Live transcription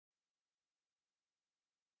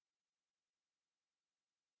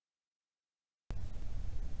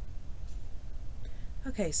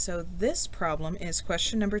Okay, so this problem is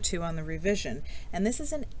question number 2 on the revision, and this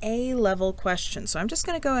is an A-level question. So I'm just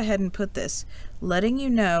going to go ahead and put this, letting you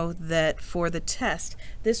know that for the test,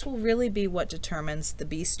 this will really be what determines the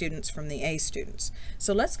B students from the A students.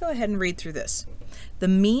 So let's go ahead and read through this. The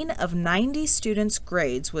mean of 90 students'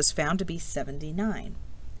 grades was found to be 79.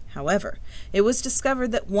 However, it was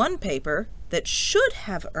discovered that one paper that should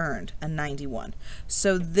have earned a 91.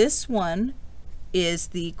 So this one is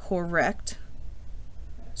the correct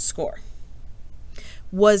score,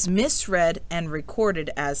 was misread and recorded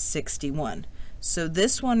as 61. So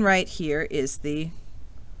this one right here is the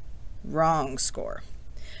wrong score.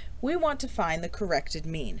 We want to find the corrected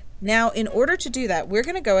mean. Now, in order to do that, we're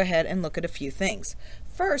going to go ahead and look at a few things.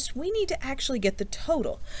 First, we need to actually get the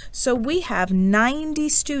total. So we have 90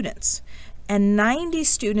 students, and 90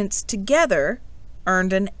 students together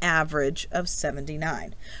earned an average of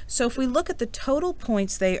 79. So if we look at the total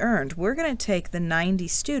points they earned, we're going to take the 90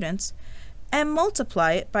 students and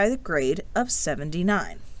multiply it by the grade of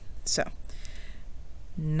 79. So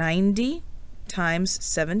 90 times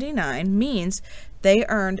 79 means they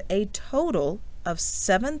earned a total of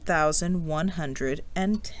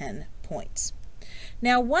 7,110 points.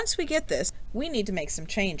 Now, once we get this, we need to make some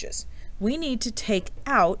changes. We need to take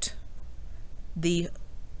out the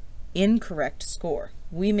incorrect score.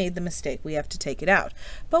 We made the mistake. We have to take it out.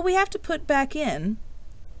 But we have to put back in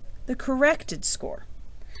the corrected score.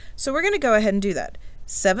 So we're going to go ahead and do that.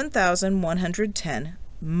 7,110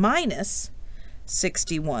 minus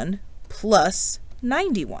 61 plus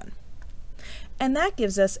 91. And that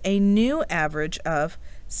gives us a new average of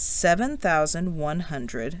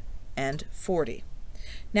 7,140.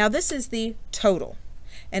 Now this is the total.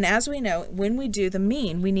 And as we know, when we do the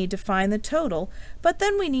mean, we need to find the total, but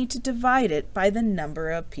then we need to divide it by the number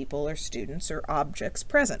of people or students or objects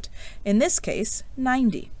present. In this case,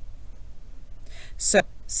 90. So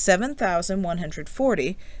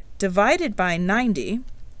 7,140 divided by 90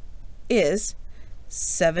 is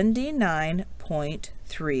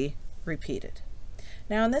 79.3 repeated.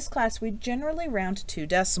 Now in this class, we generally round to 2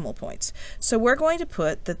 decimal points. So we're going to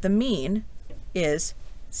put that the mean is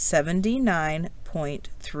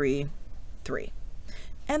 79.33.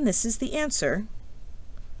 And this is the answer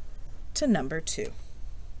to number 2.